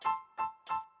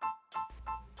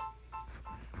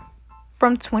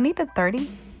From 20 to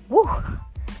 30, woo,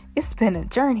 it's been a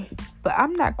journey, but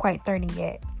I'm not quite 30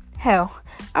 yet. Hell,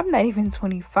 I'm not even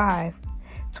 25.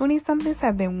 20-somethings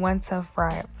have been one tough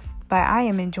ride, but I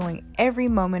am enjoying every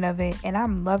moment of it, and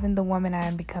I'm loving the woman I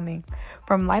am becoming.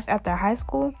 From life after high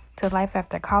school to life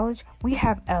after college, we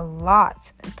have a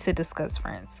lot to discuss,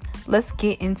 friends. Let's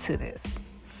get into this.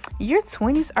 Your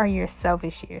 20s are your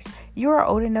selfish years. You are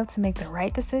old enough to make the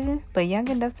right decision, but young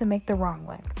enough to make the wrong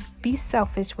one. Be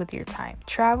selfish with your time.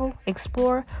 Travel,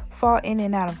 explore, fall in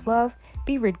and out of love.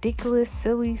 Be ridiculous,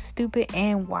 silly, stupid,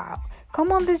 and wild.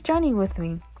 Come on this journey with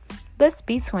me. Let's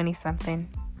be 20-something.